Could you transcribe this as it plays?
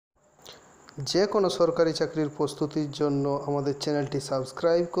যে কোনো সরকারি চাকরির প্রস্তুতির জন্য আমাদের চ্যানেলটি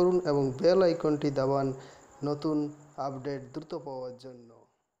সাবস্ক্রাইব করুন এবং বেল আইকনটি দাবান নতুন আপডেট দ্রুত পাওয়ার জন্য।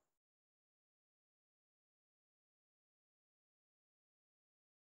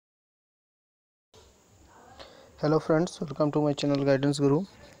 Hello friends, welcome to my channel guidance গুরু।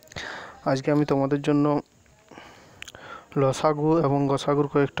 আজকে আমি তোমাদের জন্য লসাগু এবং গসাগুর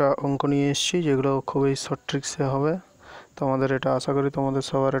কয়েকটা অঙ্ক নিয়ে এসেছি, যেগুলো খুবই শর্ট ট্রিক্সে হবে। তোমাদের এটা আশা করি তোমাদের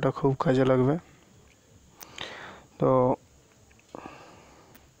সবার এটা খুব কাজে লাগবে। তো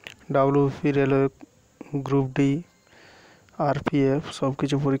WP, railway, group D, RPF সব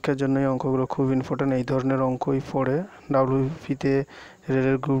কিছু পরীক্ষার জন্য এই অঙ্কগুলো খুব ইম্পর্টেন্ট। এই ধরনের অঙ্কই পড়ে ডাব্লিউপিতে,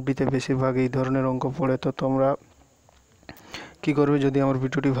 রেলের গ্রুপ ডিতে বেশিরভাগ এই ধরনের অঙ্ক পড়ে। তো তোমরা কী করবে, যদি আমার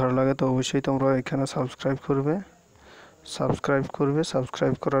ভিডিওটি ভালো লাগে তো অবশ্যই তোমরা এখানে সাবস্ক্রাইব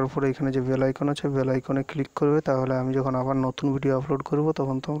করার পরে এখানে যে বেল আইকন আছে, বেল আইকনে ক্লিক করবে। তাহলে আমি যখন আবার নতুন ভিডিও আপলোড করব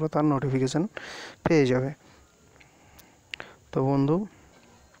তখন তোমরা তার নোটিফিকেশান পেয়ে যাবে। তো বন্ধু,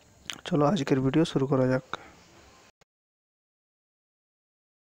 চলো আজকের ভিডিও শুরু করা যাক।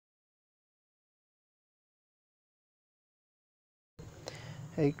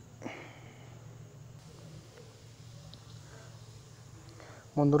 এই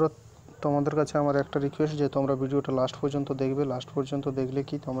বন্ধুরা, তোমাদের কাছে আমার একটা রিকোয়েস্ট যে তোমরা ভিডিওটা লাস্ট পর্যন্ত দেখবে। লাস্ট পর্যন্ত দেখলে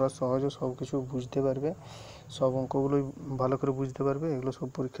কি তোমরা সহজে সব কিছু বুঝতে পারবে, সব অঙ্কগুলোই ভালো করে বুঝতে পারবে। এগুলো সব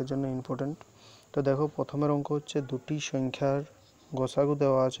পরীক্ষার জন্য ইম্পর্টেন্ট। তো দেখো, প্রথমের অঙ্ক হচ্ছে দুটি সংখ্যার গসাগু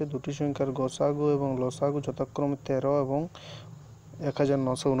দেওয়া আছে। দুটি সংখ্যার গসাগু এবং লসাগু যথাক্রমে 13 এবং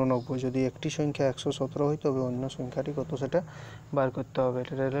 1989। যদি একটি সংখ্যা 117 হয় তবে অন্য সংখ্যাটি কত সেটা বার করতে হবে।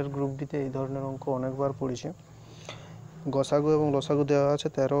 এটা রেলের গ্রুপ ডিতে এই ধরনের অঙ্ক অনেকবার পড়েছে। গসাগু এবং লসাগু দেওয়া আছে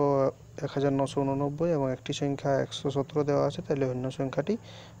 13 1989 এবং একটি সংখ্যা 117 দেওয়া আছে, তাহলে অন্য সংখ্যাটি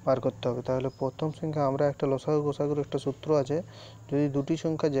বার করতে হবে। তাহলে প্রথম সংখ্যা আমরা একটা লসাগু গসাগুর একটা সূত্র আছে, যদি দুটি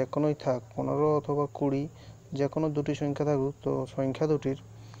সংখ্যা যে কোনোই থাক, 15 অথবা 20, যে কোনো দুটি সংখ্যা থাকুক, তো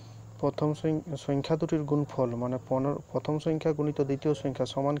সংখ্যা দুটির গুণফল মানে প্রথম সংখ্যা গুণিত দ্বিতীয় সংখ্যা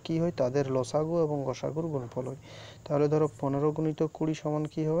সমান কী হয়, তাদের লসাগু এবং গসাগুর গুণফল হয়। তাহলে ধরো 15 গুণিত 20 সমান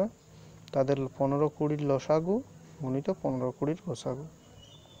কী হবে, তাদের 15 20 লসাগু গুণিত 15 20 গসাগু।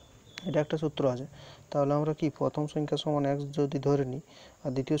 এটা একটা সূত্র আছে। তাহলে আমরা কি প্রথম সংখ্যা সমান 1 যদি ধরে নিই, আর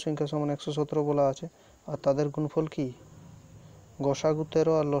দ্বিতীয় সংখ্যা সমান 117 বলা আছে, আর তাদের গুণফল কি, গসাগু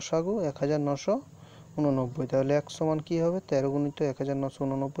 13 আর লসাগু 1989। তাহলে 1 সমান কী হবে, 13 গুণিত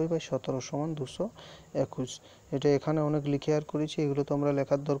 1989 বাই 17 সমান 221। এটা এখানে অনেক লিখে আর করেছি, এগুলো তোমরা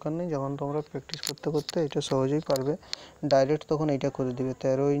লেখার দরকার নেই। যখন তোমরা প্র্যাকটিস করতে করতে এটা সহজেই পারবে, ডাইরেক্ট তখন এইটা করে দিবে।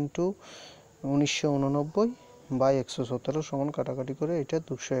 13 ইন্টু 1989 বাই 117 সমান কাটাকাটি করে এটা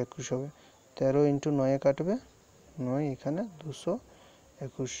 221 হবে। 13 ইন্টু 9 কাটবে 9, এখানে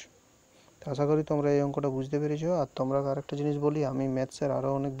 221। আশা করি তোমরা এই অঙ্কটা বুঝতে পেরেছো। আর তোমরা আরেকটা জিনিস বলি, আমি ম্যাথসের আরও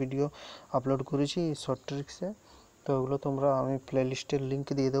অনেক ভিডিও আপলোড করেছি শর্ট ট্রিক্সে। তো ওগুলো তোমরা, আমি প্লে লিস্টের লিঙ্ক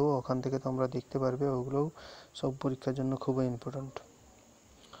দিয়ে দেবো, ওখান থেকে তোমরা দেখতে পারবে। ওগুলোও সব পরীক্ষার জন্য খুবই ইম্পর্ট্যান্ট।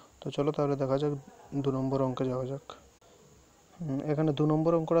 তো চলো তাহলে দেখা যাক, 2 নম্বর অঙ্কে যাওয়া যাক। এখানে 2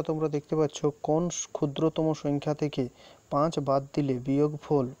 নম্বর অঙ্কটা তোমরা দেখতে পাচ্ছ, কোন ক্ষুদ্রতম সংখ্যা থেকে 5 বাদ দিলে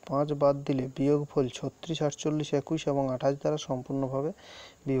বিয়োগফল 36, 48, 21 এবং 28 দ্বারা সম্পূর্ণভাবে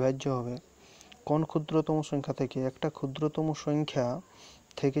বিভাজ্য হবে। কোন ক্ষুদ্রতম সংখ্যা থেকে, একটা ক্ষুদ্রতম সংখ্যা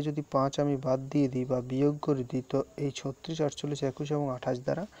থেকে যদি 5 আমি বাদ দিয়ে দিই বা বিয়োগ করে দিই, তো এই 36, 48, 21 এবং 28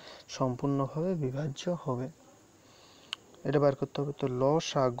 দ্বারা সম্পূর্ণভাবে বিভাজ্য হবে। এটা বার করতে হবে। তো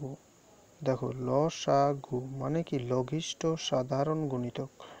লসাগু, দেখো লসাগু মানে কি, লঘিষ্ঠ সাধারণ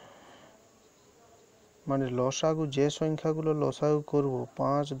গুণিতক। মানে লসাগু, যে সংখ্যাগুলো লসাগু করব,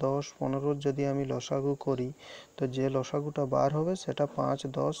 5, 10, 15 যদি আমি লসাগু করি, তো যে লসাগুটা বার হবে সেটা 5,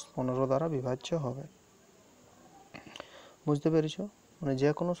 10, 15 দ্বারা বিভাজ্য হবে। বুঝতে পেরেছো? মানে যে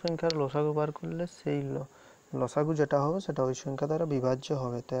কোনো সংখ্যার লসাগু বার করলে সেই লসাগু যেটা হবে সেটা ওই সংখ্যা দ্বারা বিভাজ্য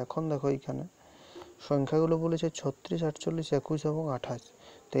হবে। তো এখন দেখো এইখানে সংখ্যাগুলো বলেছে 36, 48, 21 এবং 28।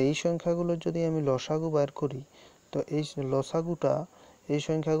 তো এই সংখ্যাগুলোর যদি আমি লসাগু বার করি, তো এই লসাগুটা এই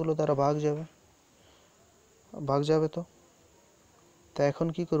সংখ্যাগুলো দ্বারা ভাগ যাবে। তো এখন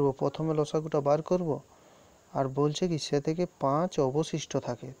কি করব, প্রথমে লসাগুটা বার করব, আর বলছে কি সে থেকে 5 অবশিষ্ট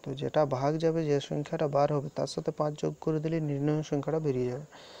থাকে। তো যেটা ভাগ যাবে, যে সংখ্যাটা বার হবে তার সাথে 5 যোগ করে দিলে নির্ণয় সংখ্যাটা বেরিয়ে যাবে।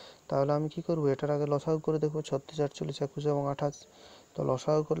 তাহলে আমি কি করব, এটার আগে লসাগু করে দেখব, 36, 48, 21 এবং 28। তো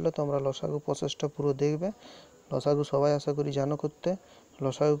লসাগু করলে তোমরা লসাগু প্রসেসটা পুরো দেখবে। লসাগু সবাই আশা করি জানো করতে।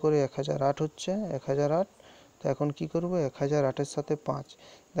 লসাগু করে 1008 হচ্ছে, 1008। তো এখন কি করব, 1008-এর সাথে 5,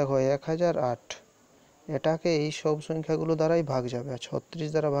 দেখো 1008 এটাকে এই সব সংখ্যাগুলো দ্বারাই ভাগ যাবে। 36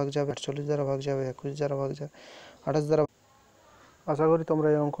 দ্বারা ভাগ যাবে, 48 দ্বারা ভাগ যাবে, 21 দ্বারা ভাগ যাবে, 28 দ্বারা। আশা করি তোমরা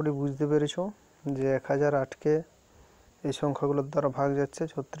এই অঙ্কটি বুঝতে পেরেছো যে 1008কে এই সংখ্যাগুলোর দ্বারা ভাগ যাচ্ছে,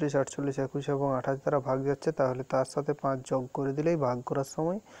 36, 48, 21 এবং 28 দ্বারা ভাগ যাচ্ছে, তাহলে তার সাথে 5 যোগ করে দিলেই ভাগ করার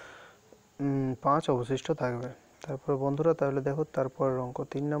সময় 5 অবশিষ্ট থাকবে। তারপরে বন্ধুরা তাহলে দেখো তারপরের অঙ্ক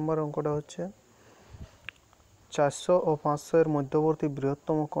 3 নম্বর অঙ্কটা হচ্ছে 400 ও 500 এর মধ্যবর্তী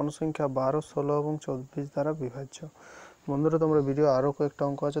বৃহত্তম কোন সংখ্যা 12, 16 এবং 24 দ্বারা বিভাজ্য। বন্ধুরা তোমরা ভিডিও আরও কয়েকটা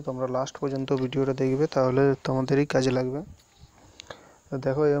অঙ্ক আছে, তোমরা লাস্ট পর্যন্ত ভিডিওটা দেখবে, তাহলে তোমাদেরই কাজে লাগবে।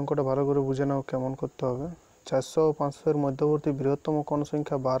 দেখো এই অঙ্কটা ভালো করে বুঝে নাও কেমন করতে হবে। 400 ও 500 এর মধ্যবর্তী বৃহত্তম কোন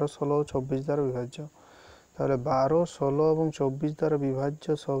সংখ্যা 12, 16 ও 24 দ্বারা বিভাজ্য। তাহলে 12, 16 এবং 24 দ্বারা বিভাজ্য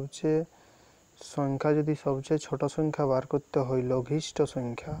সংখ্যা যদি সবচেয়ে ছোট সংখ্যা বার করতে হয়, লঘিষ্ঠ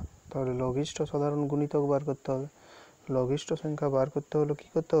সংখ্যা, তাহলে লঘিষ্ঠ সাধারণ গুণিতক বার করতে হবে। লঘিষ্ঠ সংখ্যা বার করতে হলে কী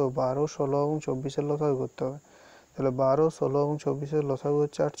করতে হবে? 12, 16 এবং 24-এর লসাগু করতে হবে। তাহলে 12, 16 এবং 24-এর লসাগু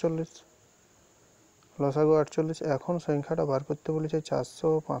হচ্ছে 48, লসাগু 48। এখন সংখ্যাটা বার করতে বলেছে 400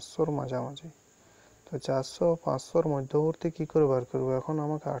 ও 500-র মাঝামাঝি। তো 400 ও 500-র মধ্যবর্তী কী করে বার করবো? এখন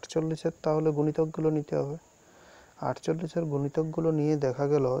আমাকে 48-এর তাহলে গুণিতকগুলো নিতে হবে। 48-এর গুণিতকগুলো নিয়ে দেখা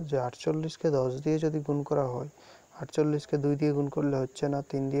গেল যে 48-কে 10 দিয়ে যদি গুণ করা হয়, 48-কে 2 দিয়ে গুণ করলে হচ্ছে না,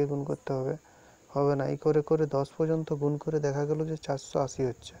 3 দিয়ে গুণ করতে হবে না। এই করে করে 10 পর্যন্ত গুণ করে দেখা গেল যে 480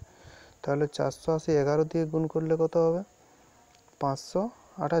 হচ্ছে। তাহলে 480 11 দিয়ে গুণ করলে কত হবে?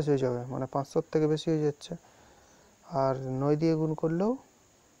 528 হয়ে যাবে, মানে 500-র থেকে বেশি হয়ে যাচ্ছে। আর 9 দিয়ে গুণ করলেও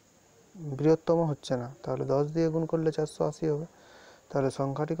বৃহত্তম হচ্ছে না, তাহলে 10 দিয়ে গুণ করলে 480 হবে। তাহলে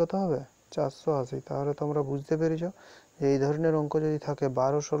সংখ্যাটি কত হবে? 480। তাহলে তোমরা বুঝতে পেরেছ যে এই ধরনের অঙ্ক যদি থাকে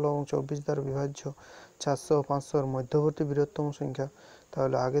 12, 16 এবং 24 দ্বারা বিভাজ্য 400 ও 500-র মধ্যবর্তী বৃহত্তম সংখ্যা,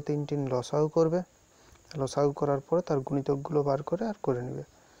 তাহলে আগে 3টি লসাগু করবে, লসাগু করার পরে তার গুণিতকগুলো বার করে আর করে নেবে।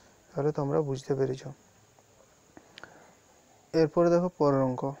 তাহলে তোমরা বুঝতে পেরেছ। এরপরে দেখো পরের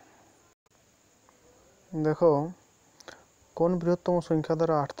অঙ্ক। দেখো কোন বৃহত্তম সংখ্যা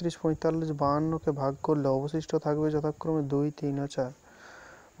দ্বারা 38, 45, 52-কে ভাগ করলে অবশিষ্ট থাকবে যথাক্রমে 2, 3 ও 4।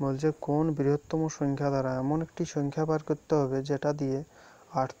 বলছে কোন বৃহত্তম সংখ্যা দ্বারা এমন একটি সংখ্যা বার করতে হবে যেটা দিয়ে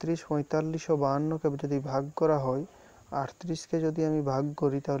 38, 45 ও 52-কে যদি ভাগ করা হয়, 38-কে যদি আমি ভাগ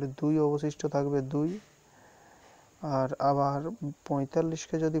করি তাহলে 2 অবশিষ্ট থাকবে 2, আর আবার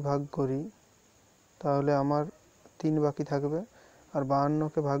 45-কে যদি ভাগ করি তাহলে আমার 3 বাকি থাকবে, আর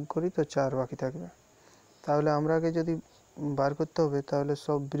 52-কে ভাগ করি তো 4 বাকি থাকবে। তাহলে আমরা আগে যদি বার করতে হবে, তাহলে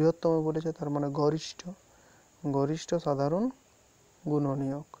সব বৃহত্তম বলেছে, তার মানে গরিষ্ঠ সাধারণ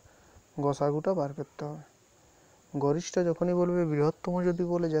গুণনীয়ক, গসাগুটা বার করতে হবে। গরিষ্ঠ যখনই বলবে, বৃহত্তম যদি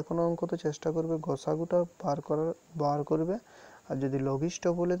বলে যে কোনো অঙ্ক তো চেষ্টা করবে গসাগুটা বার করবে, আর যদি লঘিষ্ঠ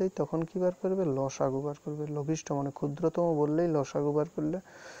বলে দেয় তখন কি বার করবে? লসাগু বার করবে। লঘিষ্ঠ মানে ক্ষুদ্রতম বললেই লসাগু বার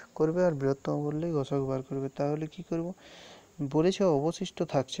করবে, আর বৃহত্তম বললেই গসাগু বার করবে। তাহলে কি করব? বলেছে অবশিষ্ট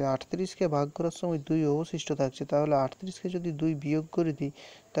থাকছে 38-কে ভাগ করার সময় 2 অবশিষ্ট থাকছে, তাহলে 38-কে যদি 2 বিয়োগ করে দিই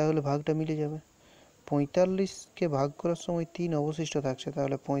তাহলে ভাগটা মিলে যাবে। 45-কে ভাগ করার সময় 3 অবশিষ্ট থাকছে,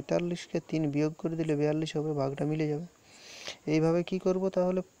 তাহলে 45-কে 3 বিয়োগ করে দিলে 42 হবে, ভাগটা মিলে যাবে। এইভাবে কি করব?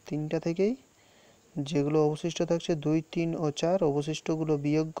 তাহলে 3টা থেকেই যেগুলো অবশিষ্ট থাকছে 2, 3 ও 4 অবশিষ্টগুলো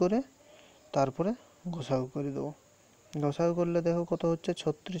বিয়োগ করে তারপরে গোসাগু করে দেবো। গোসাগু করলে দেখো কত হচ্ছে?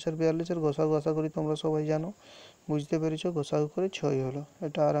 36 আর 42-এর গোসাগু আশা করি তোমরা সবাই জানো, বুঝতে পেরেছো। গোসাগু করে 6 হলো,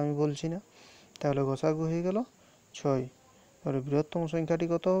 এটা আর আমি বলছি না। তাহলে গোসাগু হয়ে গেল 6। তাহলে বৃহত্তম সংখ্যাটি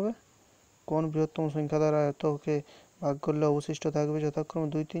কত হবে? কোন বৃহত্তম সংখ্যা দ্বারা এতকে ভাগ করলে অবশিষ্ট থাকবে যথাক্রমে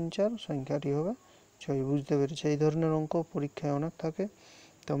 2, 3, 4? সংখ্যাটি হবে 6। বুঝতে পেরেছি। এই ধরনের অঙ্ক পরীক্ষায় অনেক থাকে।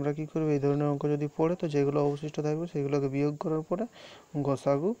 তোমরা কি করবে? এই ধরনের অঙ্ক যদি পড়ে তো যেগুলো অবশিষ্ট থাকবে সেগুলোকে বিয়োগ করার পরে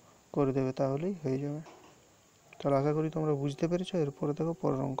গসাগু করে দেবে, তাহলেই হয়ে যাবে। তাহলে আশা করি তোমরা বুঝতে পেরেছো। এরপরে দেখো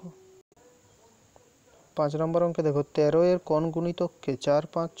পরের অঙ্ক 5 নম্বর অঙ্কে দেখো 13 এর কোন গুণিতককে 4,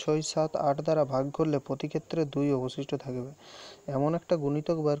 5, 6, 7, 8 দ্বারা ভাগ করলে প্রতি ক্ষেত্রে 2 অবশিষ্ট থাকবে। এমন একটা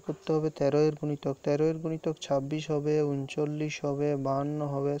গুণিতক বার করতে হবে 13 এর গুণিতক। 13 এর গুণিতক 26 হবে, 39 হবে, 52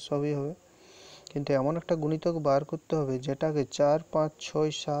 হবে, সবই হবে। কিন্তু এমন একটা গুণিতক বার করতে হবে যেটাকে 4, 5, 6,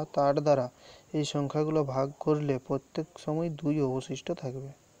 7, 8 দ্বারা এই সংখ্যাগুলো ভাগ করলে প্রত্যেক সময় 2 অবশিষ্ট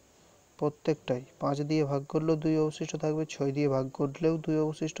থাকবে। প্রত্যেকটাই 5 দিয়ে ভাগ করলেও 2 অবশিষ্ট থাকবে, 6 দিয়ে ভাগ করলেও 2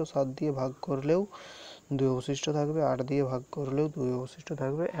 অবশিষ্ট, 7 দিয়ে ভাগ করলেও 2 অবশিষ্ট থাকবে, 8 দিয়ে ভাগ করলেও 2 অবশিষ্ট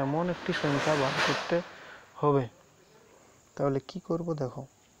থাকবে। এমন একটি সংখ্যা বার করতে হবে। তাহলে কি করব? দেখো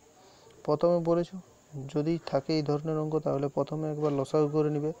প্রথমে বলেছো যদি থাকে এই ধরনের অঙ্ক তাহলে প্রথমে একবার লসাগু করে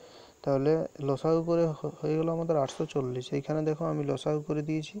নিবে। তাহলে লসাগু করে হয়ে গেল আমাদের 840। এইখানে দেখো আমি লসাগু করে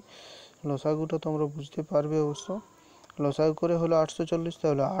দিয়েছি, লসাগুটা তোমরা বুঝতে পারবে অবশ্য। লসাগু করে হলো 840।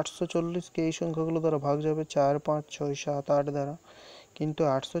 তাহলে 840-কে এই সংখ্যাগুলো দ্বারা ভাগ যাবে 4, 5, 6, 7, 8 দ্বারা। কিন্তু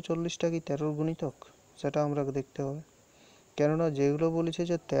 840টা কি 13-র গুণিতক? সেটা আমরা দেখতে হবে। কেননা যেগুলো বলেছে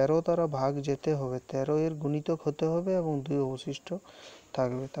যে 13 দ্বারা ভাগ যেতে হবে, 13 এর গুণিতক হতে হবে এবং 2 অবশিষ্ট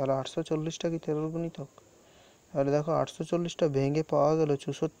থাকবে। তাহলে 840টা কি 13-র গুণিতক? তাহলে দেখো 840টা ভেঙে পাওয়া গেল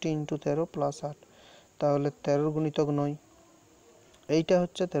 64 ইন্টু 13 প্লাস 8, তাহলে 13 গুণিতক 9, এইটা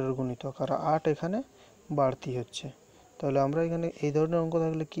হচ্ছে 13 গুণিতক, আর 8 এখানে বাড়তি হচ্ছে। তাহলে আমরা এখানে এই ধরনের অঙ্ক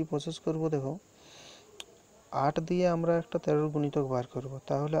থাকলে কি প্রসেস করব, দেখো 8 দিয়ে আমরা একটা 13 গুণিতক বার করব।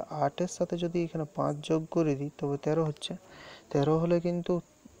 তাহলে 8-এর সাথে যদি এখানে 5 যোগ করে দিই তবে 13 হচ্ছে। 13 হলে কিন্তু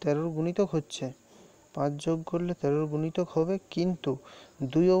 13 গুণিতক হচ্ছে, 5 যোগ করলে 13 গুণিতক হবে, কিন্তু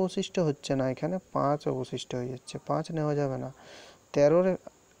 2 অবশিষ্ট হচ্ছে না, এখানে 5 অবশিষ্ট হয়ে যাচ্ছে। 5 নেওয়া যাবে না। 13-র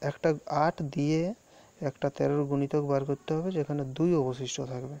একটা 8 দিয়ে একটা 13 গুণিতক বার করতে হবে যেখানে 2 অবশিষ্ট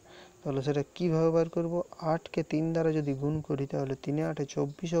থাকবে। তাহলে সেটা কিভাবে বার করব, 8কে 3 দ্বারা যদি গুণ করি তাহলে 3 8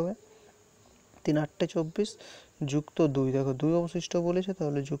 24 হবে, 3 8 24 যুক্ত 2, দেখো 2 অবশিষ্ট বলেছে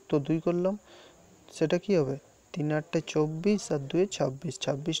তাহলে যুক্ত 2 করলাম, সেটা কি হবে 3 8 24 আর 2 26,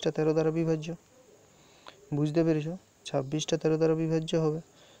 26টা 13 দ্বারা বিভাজ্য। বুঝতে পেরেছো, 26টা 13 দ্বারা বিভাজ্য হবে।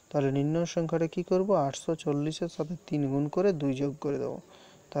 তাহলে নির্ণয় সংখ্যাটা কি করব, 840-এর সাথে 3 গুণ করে 2 যোগ করে দেবো,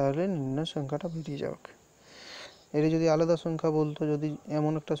 তাহলে নির্ণয় সংখ্যাটা বেরিয়ে যাবে। এর যদি আলাদা সংখ্যা বলতো, যদি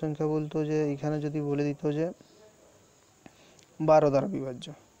এমন একটা সংখ্যা বলতো যে এখানে যদি বলে দিত যে 12 দ্বারা বিভাজ্য,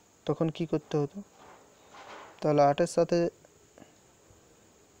 তখন কি করতে হতো, তাহলে 8-এর সাথে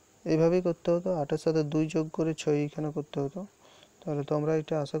এইভাবেই করতে হতো, 8-এর সাথে 2 যোগ করে 6 এখানে করতে হতো। তাহলে তোমরা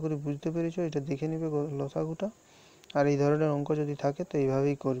এটা আশা করি বুঝতে পেরেছো, এটা দেখে নিবে লসাগুটা, আর এই ধরনের অঙ্ক যদি থাকে তো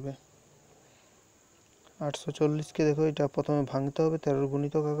এইভাবেই করবে। 840কে দেখো এটা প্রথমে ভাঙতে হবে 13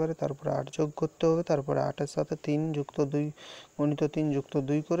 গুণিতক আকারে, তারপরে 8 যোগ করতে হবে, তারপরে 8-এর সাথে 3 যুক্ত 2 গুণিত 3 যুক্ত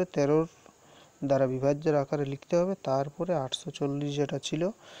 2 করে 13 দ্বারা বিভাজ্যের আকারে লিখতে হবে, তারপরে 840 যেটা ছিল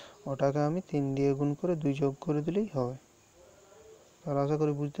ওটাকে আমি 3 দিয়ে গুণ করে 2 যোগ করে দিলেই হবে। আর আশা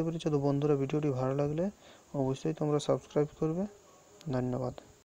করি বুঝতে পেরেছো। তো বন্ধুরা, ভিডিওটি ভালো লাগলে অবশ্যই তোমরা সাবস্ক্রাইব করবে। ধন্যবাদ।